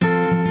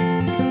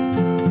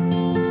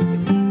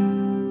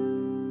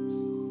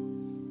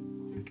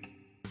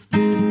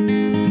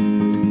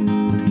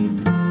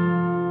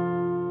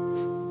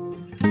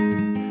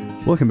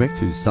Welcome back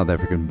to South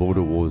African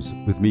Border Wars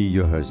with me,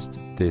 your host,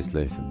 Des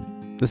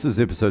Latham. This is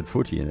episode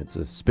 40 and it's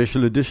a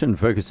special edition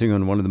focusing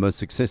on one of the most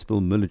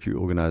successful military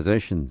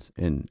organizations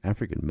in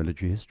African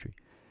military history.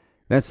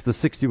 That's the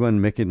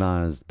 61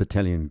 Mechanized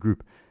Battalion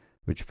Group,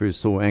 which first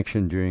saw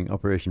action during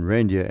Operation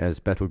Reindeer as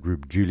Battle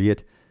Group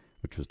Juliet,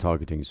 which was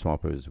targeting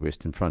SWAPO's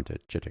Western Front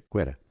at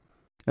Chitakwera.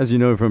 As you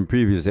know from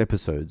previous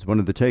episodes, one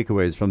of the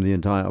takeaways from the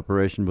entire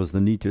operation was the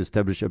need to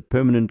establish a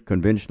permanent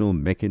conventional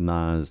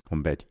mechanized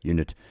combat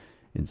unit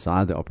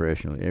inside the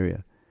operational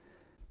area.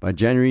 By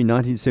January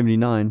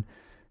 1979,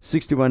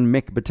 61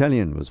 Mech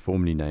Battalion was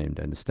formally named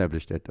and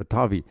established at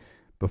Otavi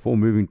before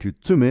moving to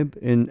Tsumeb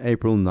in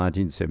April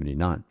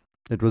 1979.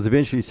 It was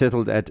eventually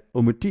settled at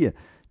Umutia,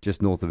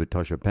 just north of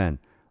Etosha,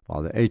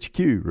 while the HQ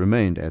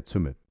remained at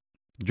Tsumeb.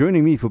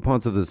 Joining me for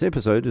parts of this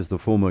episode is the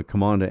former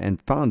commander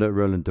and founder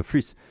Roland de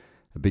Vries.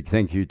 A big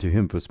thank you to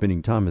him for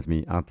spending time with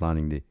me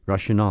outlining the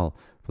rationale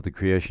for the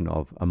creation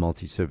of a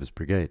multi-service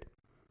brigade.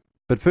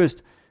 But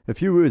first, a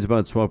few words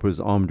about SWAPO's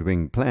Armed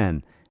Wing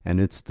Plan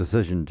and its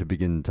decision to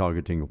begin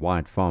targeting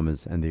white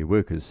farmers and their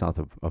workers south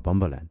of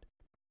Obambaland.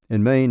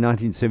 In May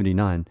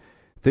 1979,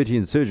 30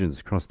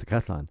 insurgents crossed the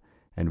cut line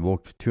and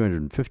walked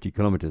 250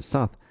 kilometers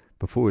south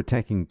before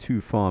attacking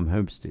 2 farm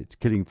homesteads,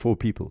 killing 4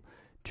 people,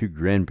 2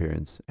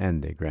 grandparents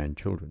and their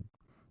grandchildren.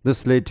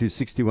 This led to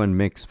 61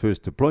 Mech's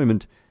first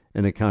deployment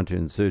in a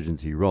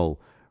counterinsurgency role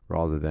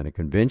rather than a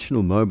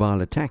conventional mobile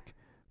attack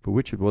for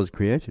which it was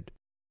created.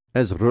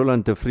 As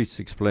Roland de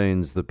Vries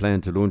explains, the plan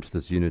to launch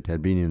this unit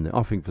had been in the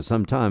offing for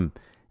some time,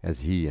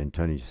 as he and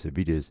Tony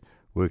Savides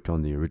worked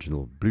on the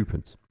original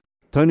blueprints.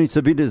 Tony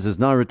Savides is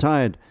now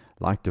retired,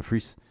 like de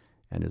Vries,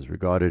 and is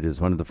regarded as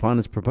one of the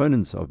finest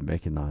proponents of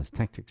mechanized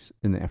tactics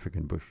in the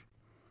African bush.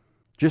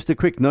 Just a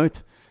quick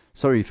note,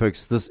 sorry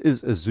folks, this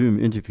is a Zoom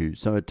interview,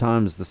 so at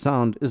times the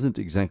sound isn't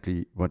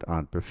exactly what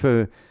I'd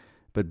prefer,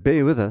 but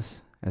bear with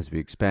us as we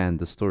expand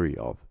the story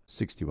of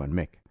 61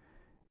 Mech.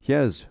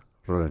 Here's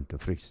Roland de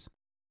Vries.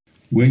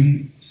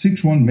 When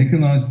 61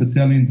 Mechanized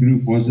Battalion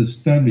Group was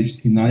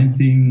established in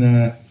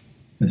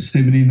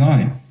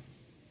 1979,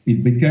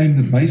 it became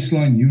the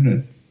baseline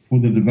unit for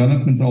the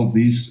development of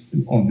these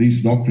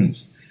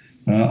doctrines.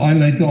 I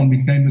later on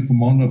became the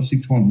commander of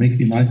 61 Mech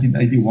in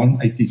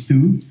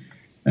 1981-82,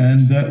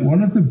 and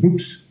one of the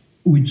books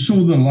which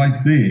saw the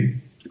light there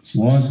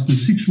was the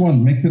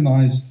 61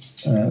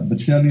 Mechanized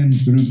Battalion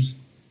Group's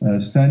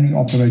Standing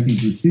Operating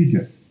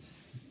Procedure,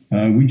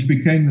 which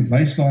became the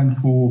baseline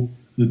for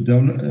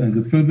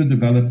the further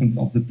development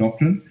of the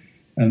doctrine.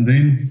 And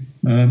then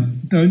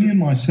Tony and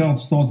myself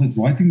started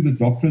writing the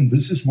doctrine.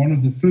 This is one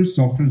of the first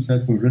doctrines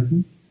that were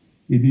written.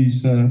 It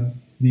is the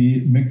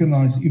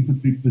Mechanized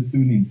Infantry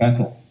Platoon in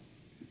Battle.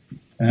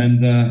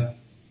 And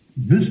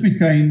this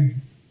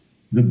became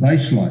the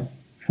baseline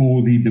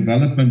for the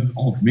development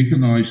of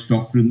mechanized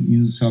doctrine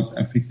in the South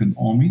African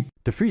Army.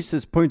 De Vries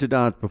has pointed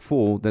out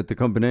before that the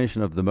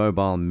combination of the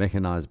mobile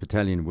mechanized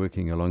battalion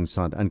working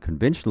alongside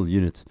unconventional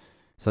units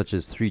such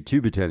as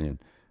 3-2 Battalion,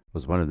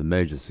 was one of the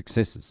major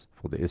successes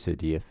for the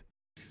SADF.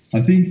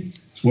 I think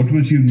what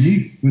was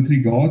unique with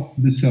regard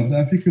to the South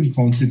African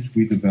concepts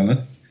we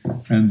developed,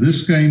 and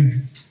this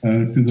came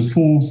to the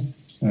fore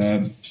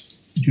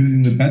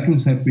during the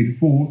battles that we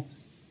fought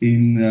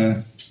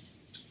in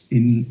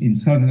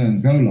southern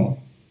Angola,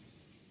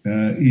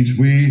 is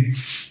where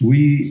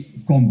we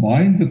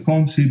combined the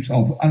concepts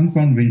of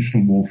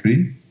unconventional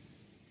warfare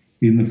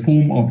in the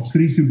form of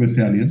 3-2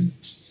 Battalion,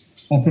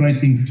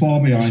 operating far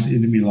behind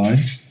enemy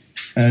lines,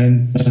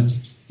 and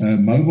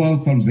mobile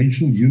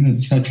conventional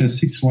units such as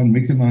 61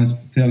 Mechanized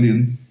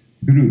Battalion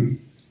Group.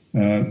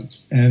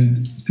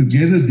 And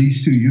together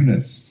these 2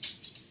 units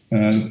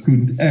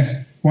could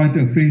act quite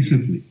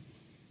offensively,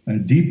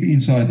 deep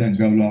inside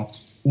Angola,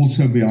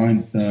 also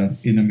behind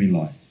enemy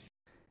lines.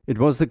 It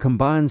was the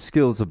combined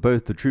skills of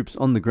both the troops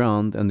on the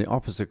ground and the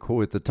officer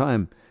corps at the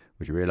time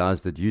which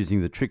realized that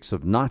using the tricks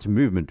of night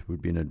movement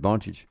would be an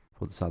advantage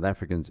for the South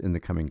Africans in the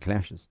coming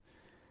clashes.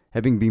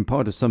 Having been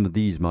part of some of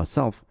these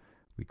myself,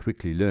 we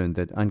quickly learned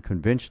that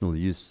unconventional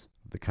use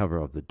of the cover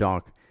of the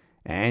dark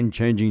and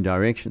changing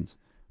directions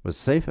was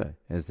safer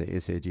as the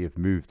SADF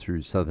moved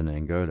through southern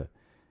Angola.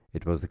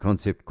 It was the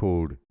concept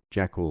called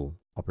Jackal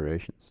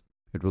operations.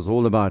 It was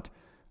all about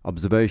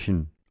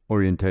observation,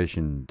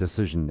 orientation,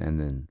 decision, and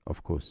then,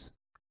 of course,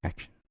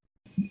 action.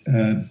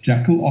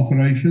 Jackal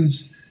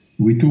operations,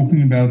 we're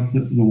talking about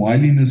the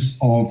wiliness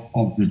of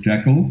the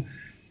Jackal.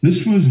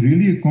 This was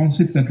really a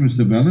concept that was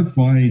developed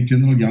by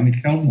General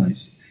Jannie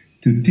Geldnys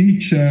to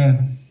teach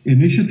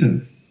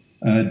initiative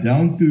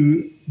down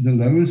to the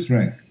lowest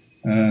rank.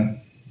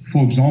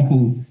 For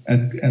example,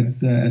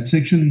 at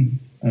section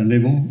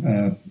level,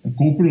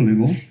 corporal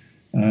level,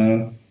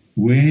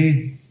 where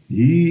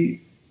he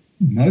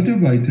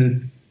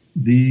motivated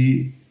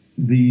the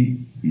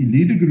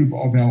leader group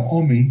of our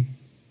army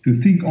to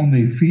think on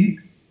their feet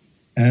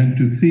and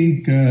to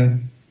think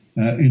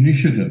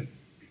initiative.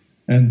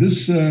 And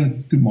this,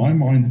 to my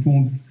mind,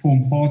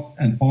 formed part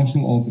and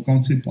parcel of the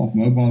concept of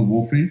mobile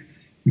warfare,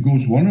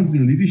 because one of the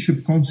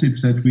leadership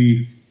concepts that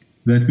we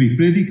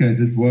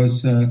predicated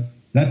was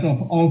that of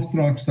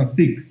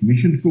Auftragstaktik,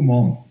 mission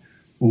command,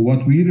 or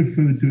what we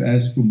refer to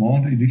as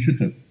command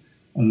initiative,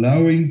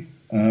 allowing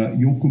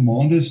your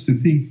commanders to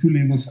think 2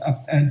 levels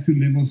up and 2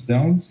 levels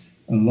down,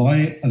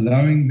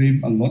 allowing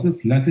them a lot of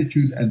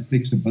latitude and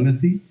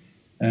flexibility,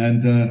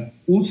 and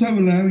also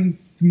allowing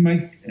to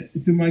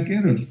make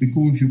errors,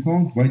 because you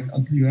can't wait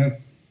until you have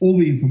all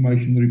the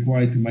information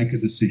required to make a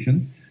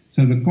decision.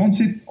 So the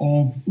concept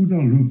of OODA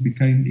loop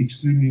became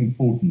extremely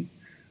important.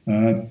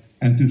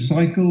 And to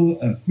cycle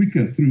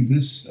quicker through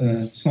this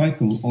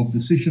cycle of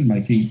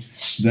decision-making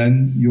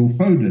than your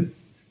foe did,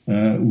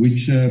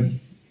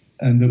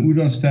 and the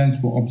OODA stands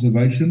for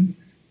observation,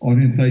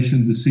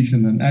 orientation,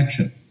 decision, and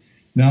action.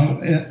 Now,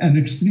 an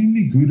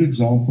extremely good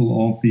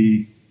example of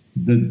the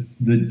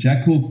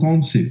Jackal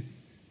concept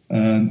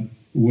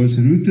was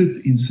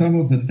rooted in some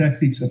of the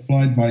tactics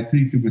applied by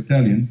 32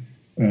 Battalion,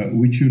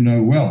 which you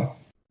know well.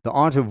 The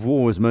art of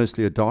war is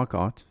mostly a dark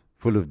art,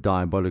 full of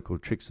diabolical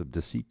tricks of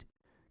deceit,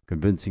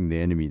 convincing the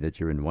enemy that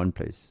you're in one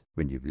place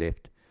when you've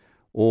left,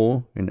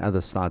 or, in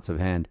other sleights of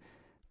hand,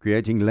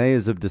 creating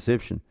layers of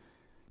deception,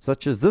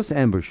 such as this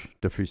ambush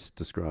De Vries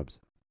describes.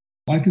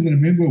 I can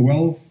remember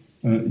well,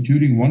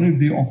 during one of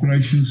the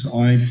operations,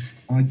 I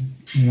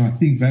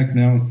think back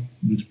now,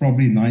 it was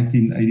probably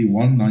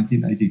 1981,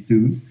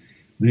 1982,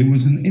 there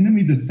was an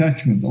enemy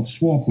detachment of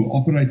SWAPO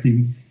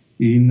operating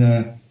in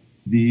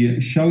the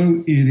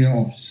shallow area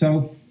of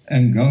South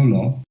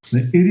Angola,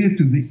 the area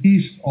to the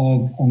east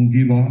of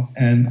Ongiva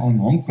and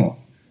Anhanka,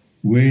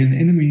 where an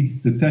enemy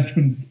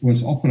detachment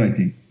was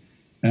operating.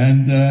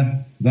 And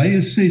they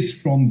assessed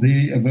from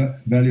their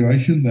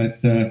evaluation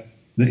that the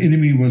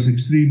enemy was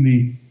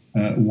extremely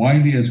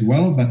wily as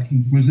well, but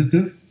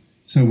inquisitive.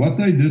 So what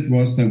they did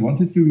was they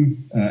wanted to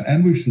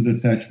ambush the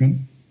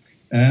detachment,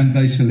 and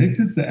they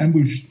selected the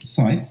ambush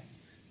site.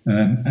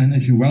 And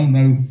as you well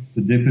know,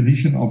 the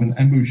definition of an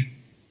ambush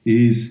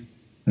is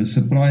a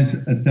surprise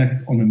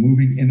attack on a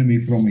moving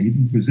enemy from a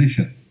hidden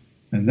position.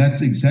 And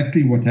that's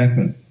exactly what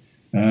happened.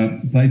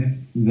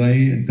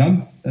 They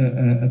dumped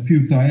a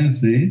few tires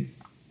there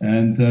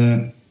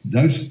and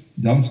doused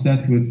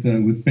that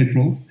with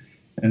petrol.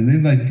 And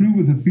then they flew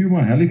with a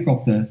Puma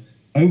helicopter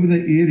over the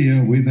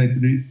area where they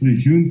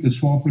presumed the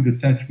SWAPO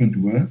detachment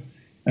were.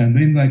 And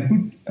then they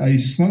put a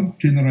smoke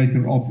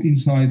generator up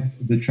inside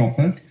the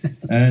chopper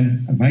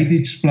and made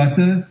it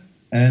splutter.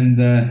 And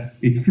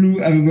it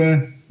flew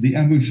over the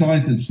ambush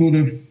site and sort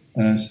of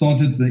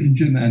started the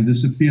engine and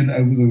disappeared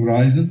over the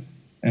horizon.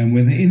 And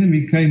when the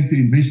enemy came to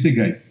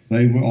investigate,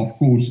 they were, of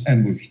course,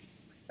 ambushed.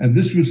 And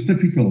this was a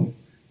typical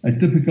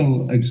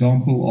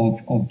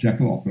example of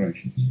Jackal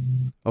operations.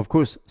 Of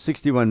course,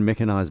 61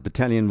 Mechanized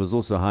Battalion was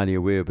also highly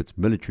aware of its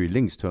military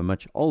links to a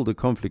much older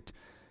conflict,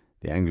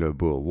 the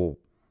Anglo-Boer War.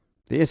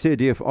 The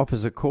SADF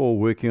Officer Corps,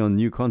 working on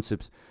new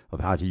concepts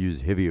of how to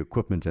use heavy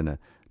equipment in a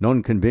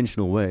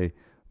non-conventional way,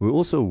 were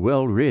also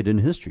well read in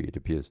history, it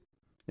appears.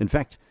 In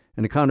fact,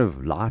 in a kind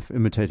of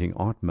life-imitating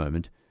art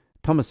moment,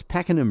 Thomas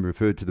Pakenham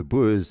referred to the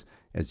Boers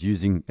as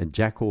using a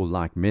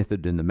jackal-like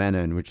method in the manner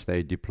in which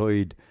they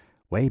deployed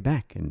way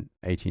back in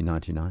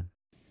 1899.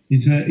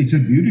 It's a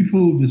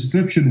beautiful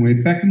description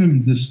where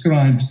Pakenham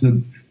describes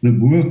the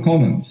Boer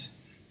columns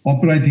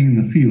operating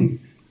in the field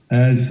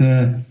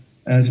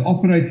as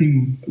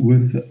operating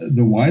with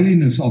the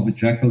wiliness of a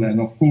jackal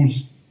and, of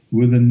course,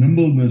 with the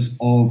nimbleness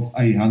of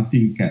a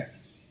hunting cat,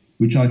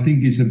 which I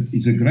think is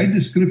a great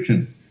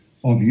description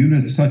of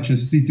units such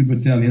as 32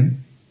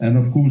 Battalion and,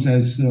 of course,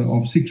 as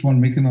of 61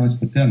 Mechanized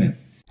Battalion.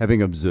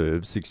 Having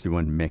observed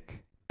 61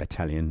 Mech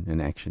Battalion in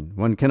action,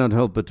 one cannot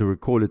help but to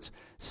recall its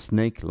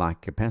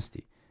snake-like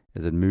capacity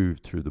as it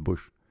moved through the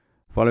bush,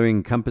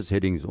 following compass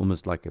headings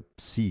almost like a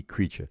sea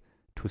creature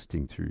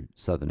twisting through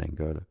southern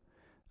Angola,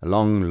 a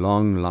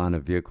long line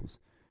of vehicles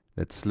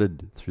that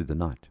slid through the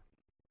night.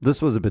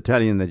 This was a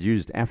battalion that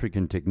used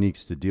African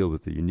techniques to deal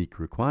with the unique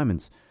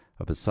requirements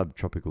of a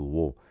subtropical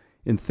war,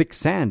 in thick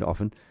sand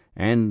often,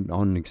 and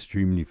on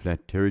extremely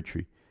flat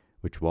territory,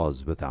 which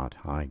was without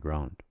high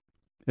ground.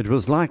 It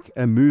was like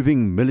a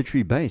moving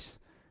military base,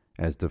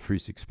 as De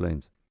Vries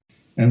explains.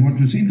 And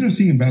what was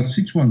interesting about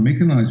 61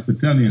 Mechanized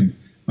Battalion,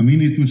 I mean,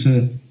 it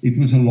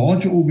was a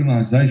large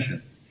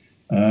organization.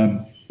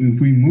 If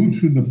we moved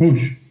through the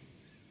bush,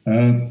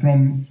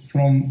 from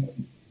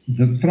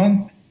the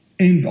front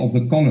end of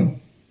the column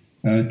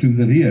to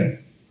the rear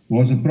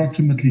was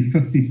approximately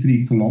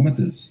 53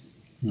 kilometers.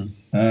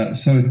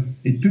 So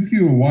it took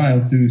you a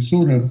while to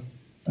sort of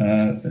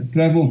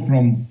travel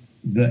from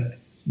the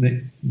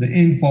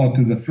end part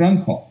to the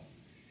front part.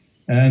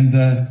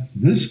 And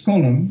this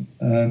column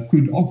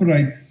could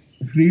operate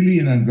freely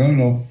in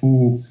Angola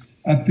for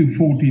up to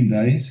 14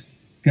 days,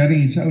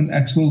 carrying its own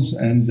axles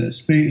and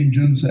spare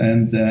engines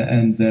and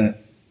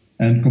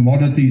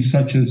commodities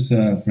such as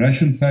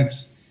ration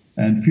packs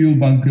and fuel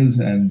bunkers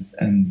and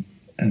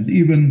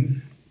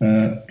even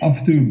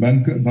up to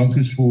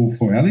bunkers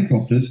for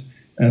helicopters,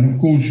 and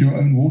of course your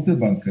own water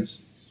bunkers.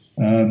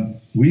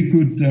 We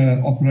could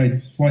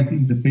operate quite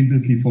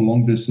independently for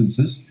long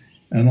distances.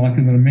 And I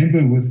can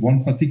remember with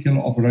one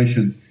particular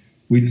operation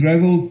We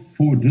traveled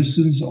for a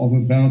distance of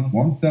about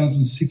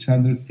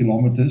 1,600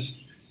 kilometers,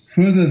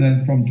 further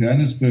than from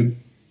Johannesburg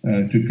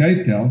to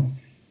Cape Town,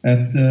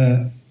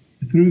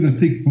 through the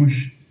thick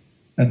bush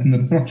at an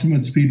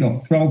approximate speed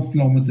of 12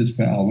 kilometers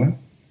per hour.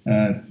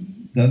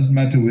 Doesn't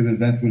matter whether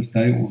that was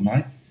day or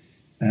night.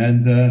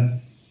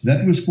 And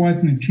that was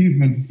quite an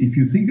achievement if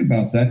you think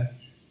about that.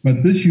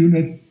 But this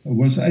unit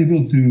was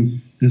able to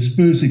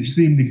disperse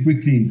extremely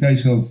quickly in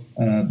case of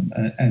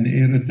an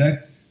air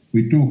attack.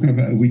 We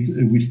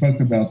spoke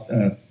about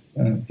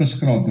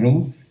visgraat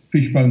drill,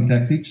 fishbone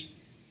tactics,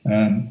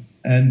 and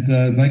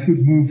they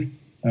could move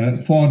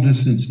far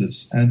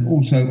distances and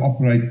also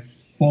operate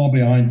far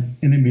behind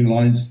enemy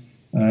lines,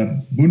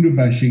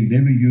 bunderbashing,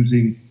 never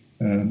using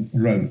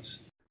roads.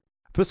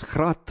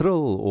 Visgraat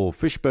drill or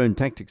fishbone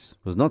tactics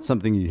was not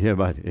something you hear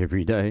about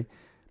every day.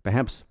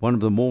 Perhaps one of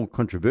the more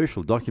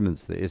controversial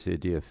documents the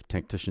SADF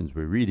tacticians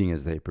were reading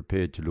as they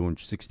prepared to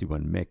launch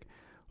 61 Mech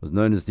was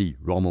known as the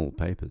Rommel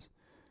Papers.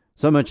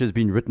 So much has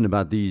been written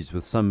about these,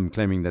 with some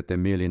claiming that they're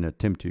merely an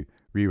attempt to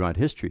rewrite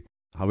history.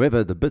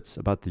 However, the bits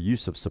about the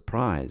use of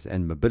surprise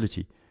and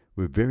mobility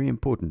were very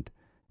important,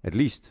 at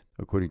least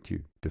according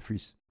to De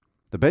Vries.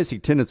 The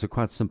basic tenets are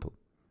quite simple.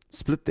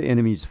 Split the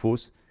enemy's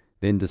force,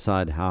 then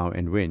decide how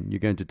and when you're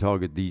going to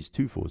target these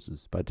two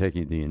forces by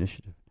taking the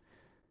initiative.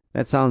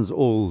 That sounds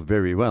all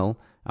very well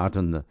out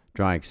on the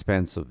dry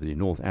expanse of the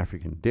North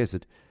African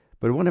desert,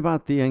 but what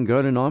about the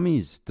Angolan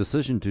army's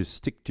decision to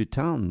stick to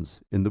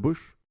towns in the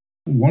bush?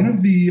 One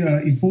of the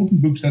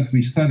important books that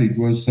we studied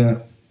was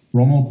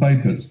Rommel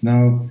Papers.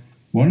 Now,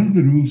 one of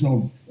the rules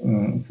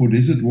for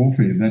desert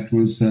warfare that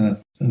was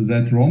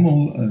that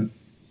Rommel,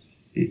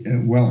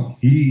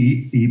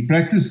 he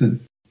practiced it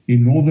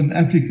in northern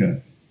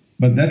Africa,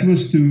 but that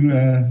was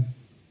to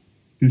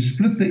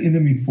split the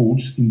enemy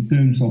force in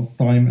terms of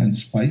time and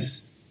space,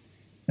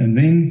 and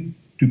then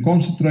to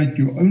concentrate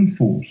your own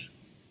force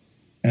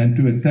and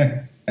to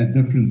attack at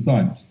different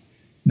times.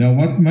 Now,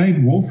 what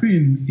made warfare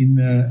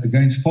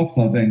against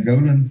FAPLA, the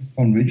Angolan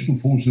conventional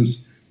forces,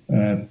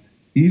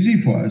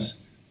 easy for us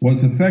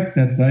was the fact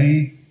that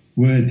they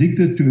were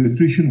addicted to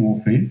attrition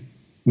warfare.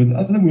 With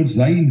other words,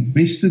 they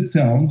invested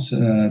towns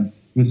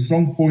with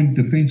strong point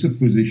defensive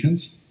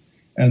positions,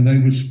 and they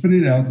were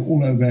spread out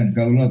all over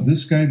Angola.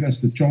 This gave us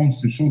the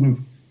chance to sort of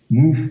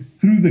move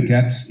through the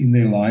gaps in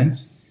their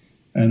lines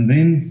and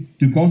then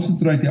to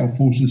concentrate our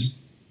forces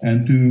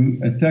and to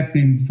attack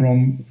them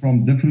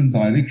from different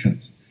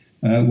directions.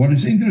 What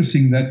is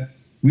interesting that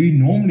we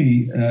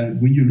normally,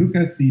 when you look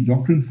at the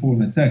doctrine for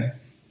an attack,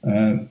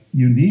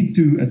 you need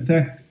to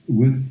attack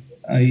with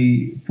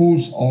a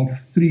force of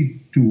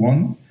 3 to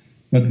 1,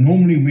 but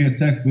normally we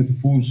attack with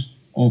a force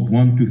of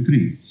 1 to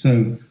 3.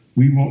 So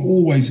we were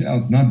always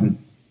outnumbered.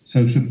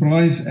 So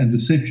surprise and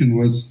deception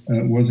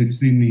was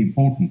extremely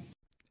important.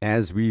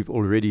 As we've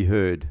already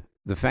heard,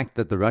 the fact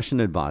that the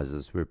Russian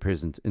advisors were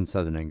present in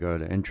southern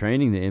Angola and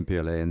training the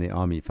MPLA and the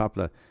army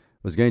FAPLA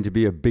was going to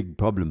be a big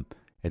problem,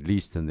 at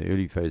least in the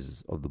early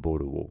phases of the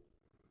border war.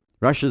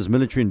 Russia's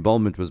military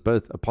involvement was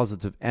both a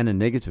positive and a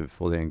negative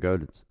for the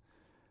Angolans.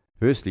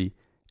 Firstly,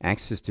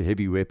 access to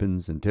heavy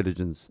weapons,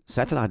 intelligence,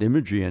 satellite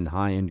imagery and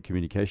high-end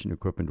communication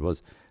equipment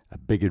was a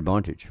big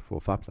advantage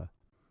for FAPLA.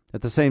 At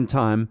the same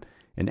time,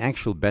 in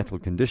actual battle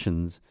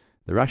conditions,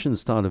 the Russian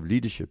style of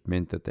leadership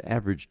meant that the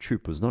average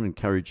troop was not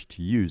encouraged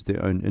to use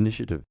their own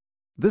initiative.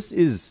 This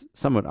is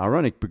somewhat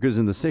ironic because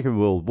in the Second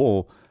World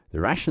War, the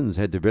Russians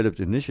had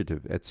developed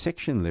initiative at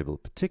section level,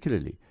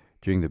 particularly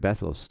during the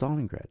Battle of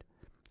Stalingrad,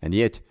 and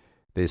yet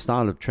their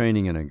style of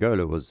training in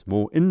Angola was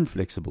more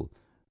inflexible,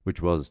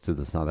 which was to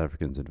the South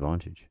Africans'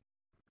 advantage.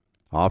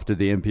 After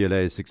the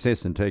MPLA's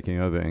success in taking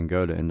over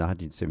Angola in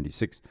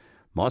 1976,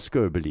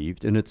 Moscow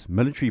believed in its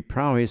military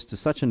prowess to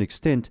such an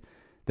extent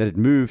that it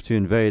moved to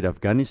invade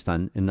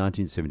Afghanistan in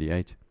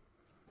 1978.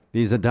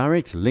 There is a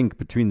direct link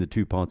between the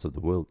two parts of the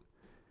world.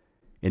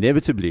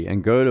 Inevitably,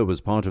 Angola was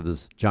part of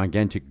this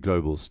gigantic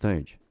global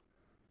stage.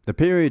 The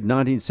period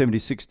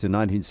 1976 to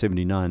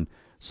 1979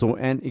 saw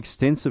an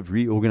extensive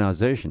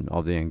reorganization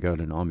of the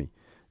Angolan army,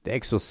 the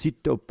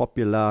Exército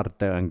Popular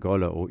de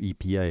Angola, or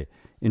EPA,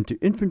 into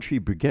infantry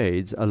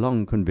brigades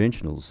along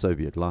conventional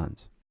Soviet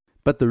lines.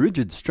 But the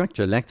rigid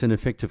structure lacked an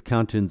effective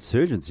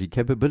counterinsurgency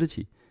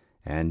capability,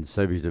 and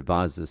Soviet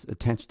advisors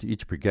attached to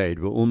each brigade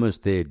were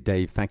almost their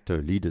de facto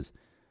leaders.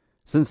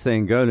 Since the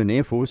Angolan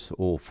Air Force,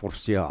 or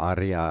Força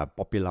Aérea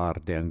Popular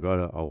de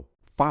Angola, or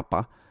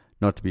FAPA,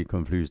 not to be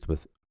confused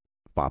with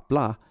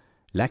FAPLA,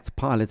 lacked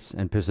pilots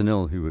and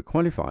personnel who were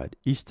qualified,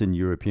 Eastern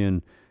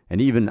European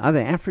and even other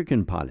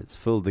African pilots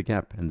filled the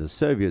gap, and the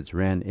Soviets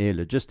ran air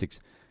logistics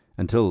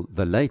until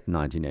the late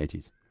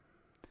 1980s.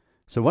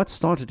 So what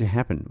started to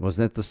happen was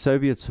that the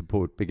Soviet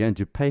support began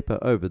to paper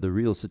over the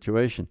real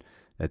situation,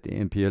 that the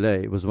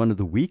MPLA was one of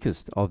the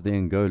weakest of the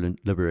Angolan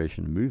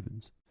liberation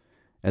movements.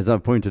 As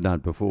I've pointed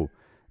out before,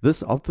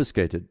 this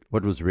obfuscated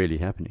what was really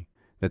happening,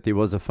 that there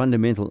was a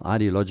fundamental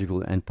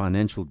ideological and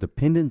financial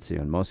dependency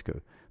on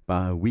Moscow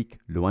by a weak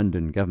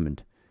Luandan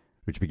government,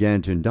 which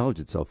began to indulge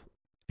itself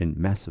in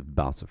massive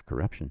bouts of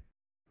corruption.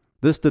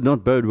 This did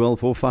not bode well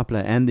for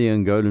Fapla and the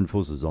Angolan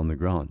forces on the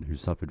ground, who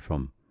suffered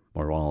from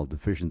morale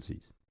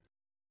deficiencies.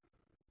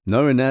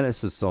 No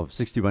analysis of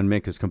 61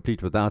 Mech is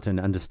complete without an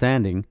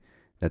understanding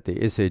that the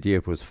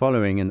SADF was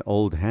following an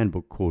old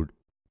handbook called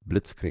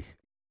Blitzkrieg.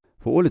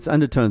 For all its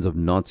undertones of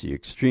Nazi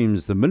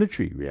extremes, the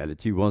military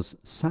reality was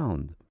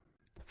sound.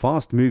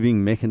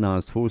 Fast-moving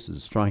mechanized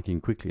forces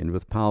striking quickly and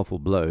with powerful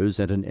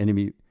blows at an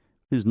enemy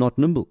who's not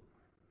nimble.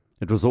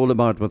 It was all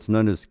about what's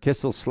known as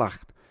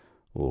Kesselslacht,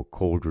 or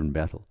cauldron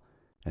battle,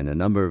 and a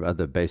number of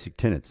other basic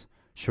tenets,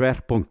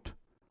 Schwerpunkt,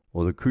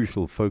 or the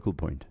crucial focal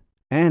point,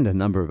 and a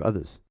number of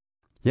others.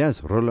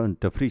 Here's Roland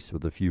de Vries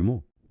with a few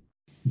more.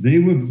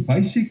 There were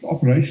basic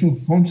operational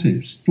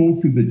concepts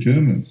taught to the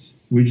Germans,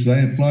 which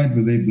they applied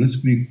with their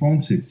Blitzkrieg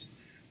concepts,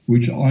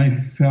 which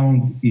I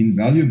found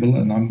invaluable,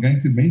 and I'm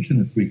going to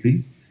mention it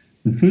quickly.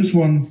 The first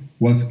one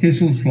was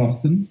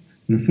Kesselschlachten,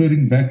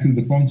 referring back to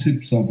the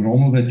concepts of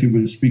Rommel that you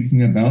were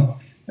speaking about,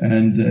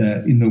 and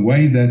in the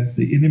way that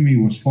the enemy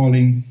was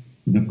following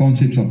the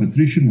concepts of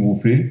attrition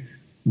warfare,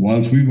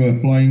 whilst we were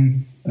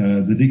applying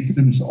the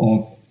dictums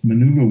of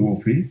maneuver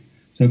warfare.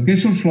 So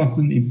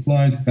Kesselschlachten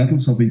implies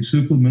battles of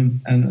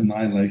encirclement and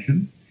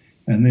annihilation.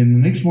 And then the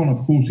next one,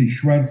 of course, is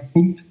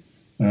Schwerpunkt,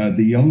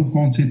 the whole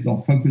concept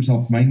of focus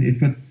of main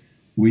effort,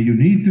 where you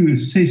need to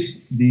assess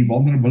the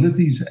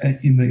vulnerabilities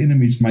in the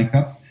enemy's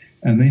makeup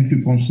and then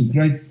to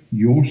concentrate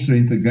your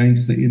strength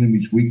against the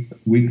enemy's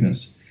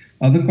weakness.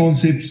 Other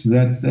concepts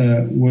that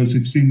was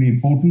extremely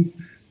important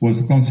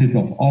was the concept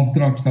of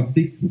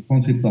Auftragstactiek, the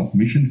concept of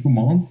mission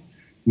command,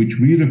 which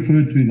we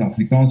refer to in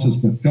Afrikaans as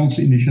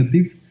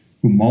Bevelsinitiatief,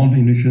 command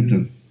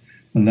initiative,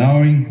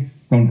 allowing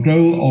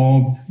control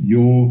of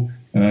your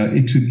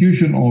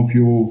execution of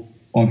your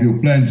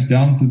plans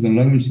down to the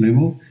lowest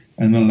level,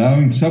 and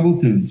allowing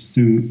subalterns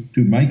to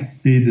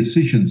make their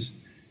decisions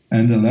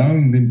and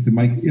allowing them to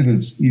make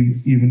errors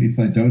even if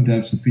they don't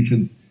have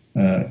sufficient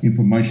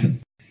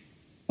information.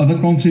 Other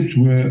concepts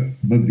were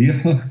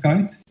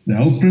beweeglikheid, the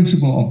whole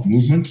principle of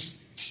movement,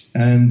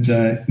 and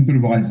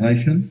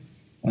improvisation.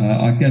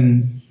 I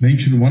can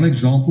mention one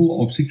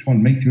example of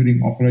 61 Mech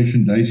during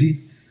Operation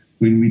Daisy,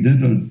 when we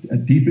did a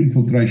deep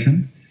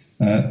infiltration,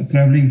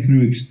 traveling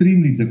through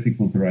extremely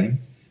difficult terrain.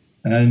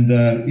 And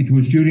it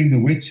was during the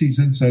wet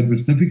season, so it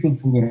was difficult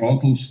for the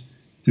Rattles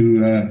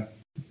to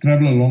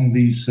travel along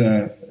these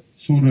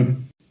sort of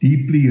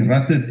deeply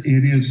rutted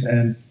areas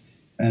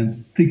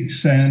and thick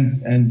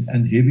sand and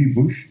heavy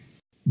bush.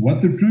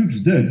 What the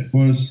troops did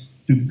was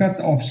to cut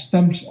off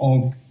stumps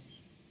of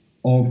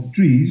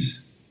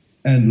trees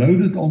and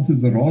load it onto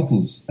the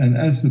Rattles. And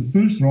as the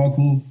first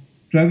Rattle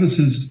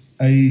traverses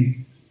a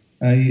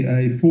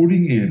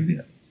fording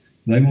area,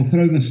 they will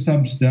throw the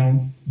stumps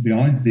down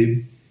behind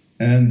them,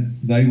 and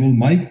they will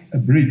make a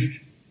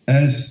bridge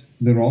as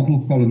the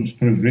Rattle columns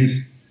progress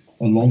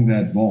along the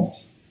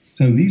advance.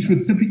 So these were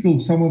typical,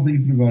 some of the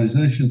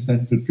improvisations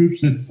that the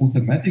troops did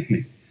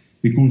automatically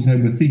because they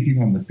were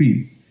thinking on the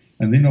field.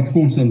 And then, of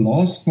course, the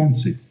last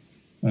concept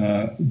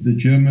the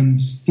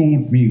Germans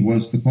taught me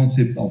was the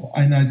concept of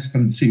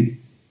Einheitsprinzip,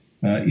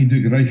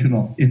 integration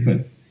of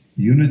effort,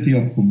 unity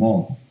of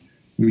command,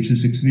 which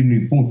is extremely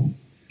important.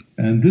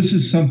 And this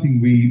is something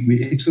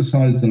we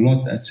exercised a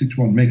lot at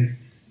 61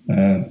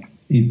 Mech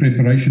in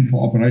preparation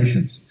for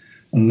operations,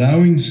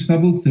 allowing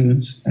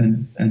subalterns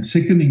and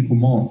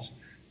second-in-commands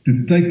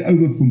to take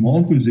over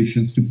command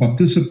positions to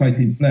participate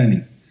in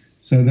planning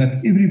so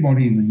that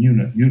everybody in the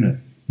unit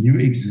knew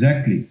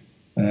exactly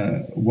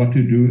what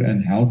to do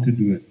and how to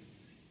do it.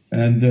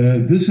 And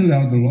this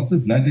allowed a lot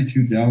of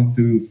latitude down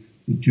to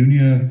the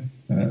junior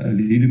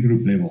leader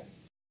group level.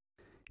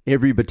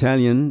 Every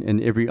battalion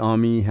in every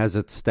army has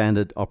its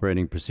standard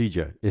operating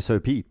procedure,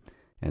 SOP,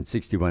 and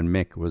 61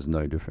 Mech was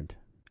no different.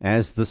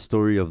 As the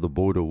story of the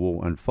border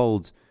war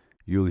unfolds,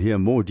 you'll hear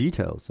more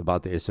details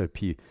about the SOP,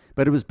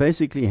 but it was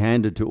basically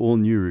handed to all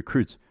new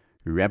recruits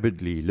who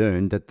rapidly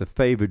learned that the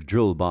favored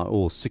drill by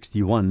all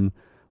 61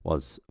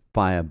 was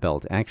fire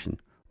belt action,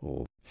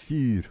 or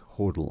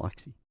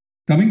vuurgordelactie.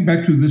 Coming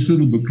back to this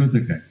little booklet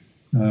again,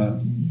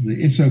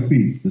 the SOP,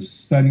 the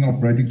Standing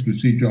Operating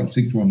Procedure of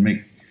 61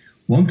 Mech,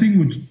 one thing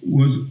which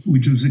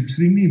was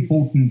extremely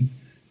important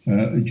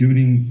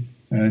during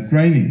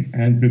training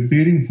and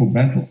preparing for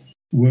battle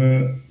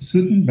were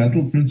certain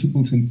battle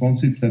principles and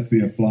concepts that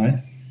we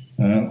applied.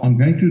 I'm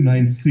going to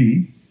name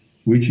three,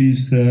 which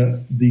is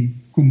the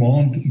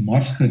command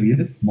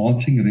Marschgereed,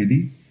 marching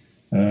ready,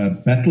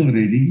 battle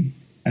ready,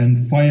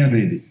 and fire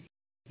ready.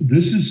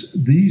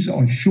 These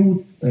are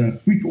short,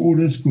 quick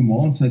orders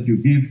commands that you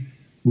give,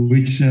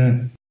 which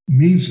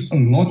means a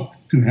lot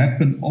to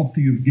happen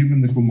after you've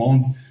given the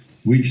command,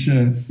 which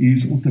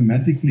is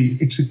automatically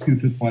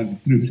executed by the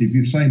troops. If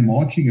you say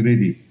marching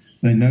ready,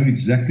 they know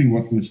exactly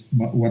what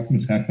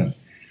must happen.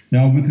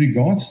 Now, with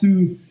regards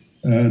to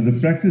the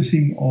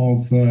practicing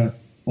of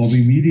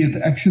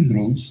immediate action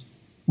drills,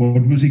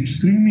 what was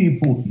extremely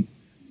important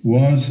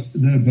was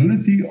the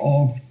ability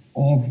of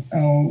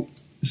our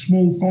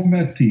small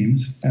combat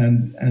teams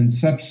and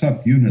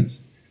sub units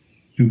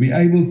to be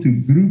able to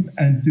group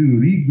and to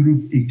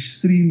regroup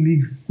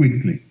extremely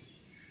quickly.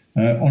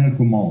 on a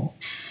command.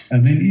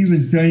 And then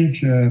even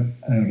change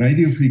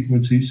radio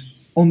frequencies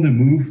on the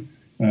move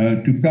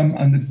to come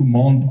under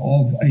command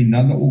of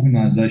another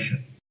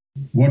organization.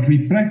 What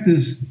we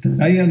practiced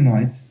day and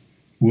night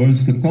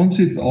was the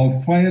concept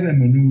of fire and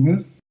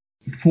maneuver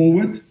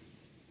forward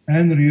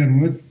and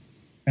rearward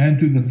and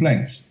to the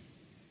flanks.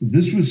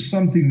 This was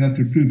something that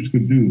the troops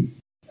could do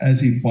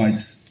as if by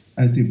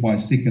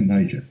second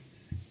nature.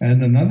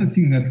 And another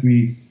thing that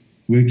we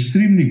were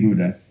extremely good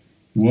at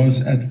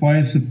was at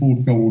fire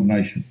support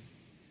coordination.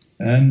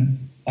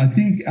 And I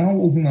think our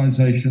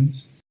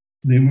organizations,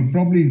 there were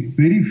probably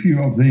very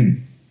few of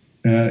them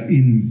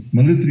in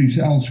militaries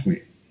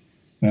elsewhere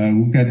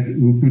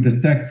who could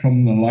attack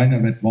from the line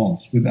of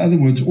advance. With other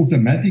words,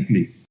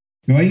 automatically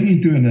going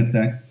into an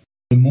attack,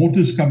 the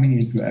mortars coming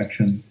into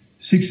action,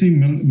 60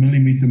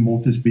 millimeter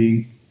mortars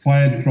being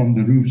fired from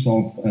the roofs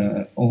of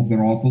the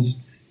rifles,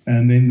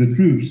 and then the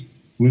troops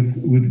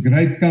with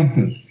great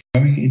comfort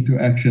going into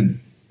action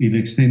in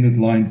extended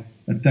line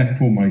attack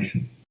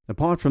formation.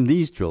 Apart from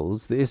these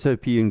drills, the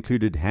SOP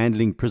included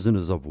handling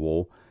prisoners of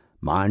war,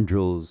 mine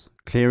drills,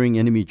 clearing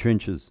enemy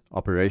trenches,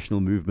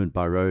 operational movement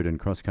by road and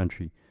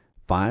cross-country,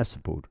 fire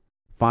support,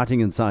 fighting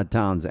inside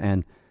towns,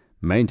 and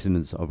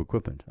maintenance of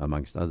equipment,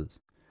 amongst others.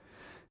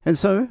 And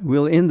so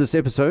we'll end this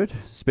episode,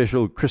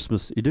 special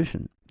Christmas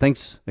edition.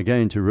 Thanks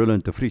again to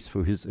Roland de Vries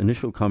for his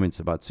initial comments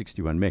about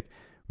 61 Mech.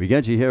 We're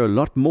going to hear a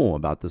lot more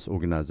about this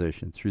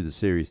organization through the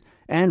series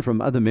and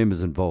from other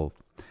members involved.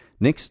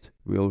 Next,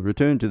 we'll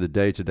return to the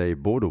day-to-day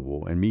border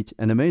war and meet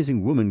an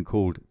amazing woman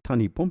called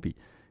Tannie Pompey,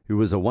 who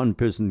was a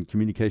one-person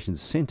communications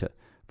center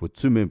for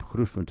Tsumeb,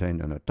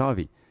 Grootfontein and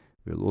Otavi.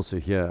 We'll also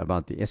hear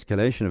about the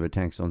escalation of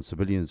attacks on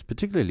civilians,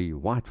 particularly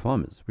white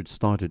farmers, which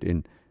started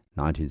in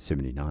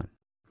 1979.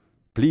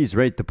 Please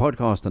rate the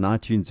podcast on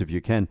iTunes if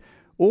you can,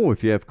 or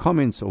if you have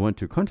comments or want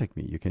to contact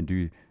me, you can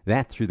do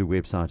that through the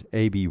website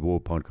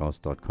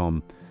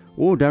abwarpodcast.com,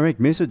 or direct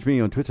message me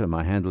on Twitter.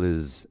 My handle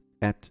is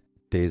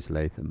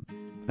 @DesLatham.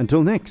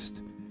 Until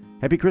next,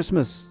 Happy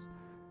Christmas.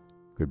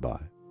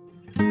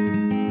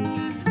 Goodbye.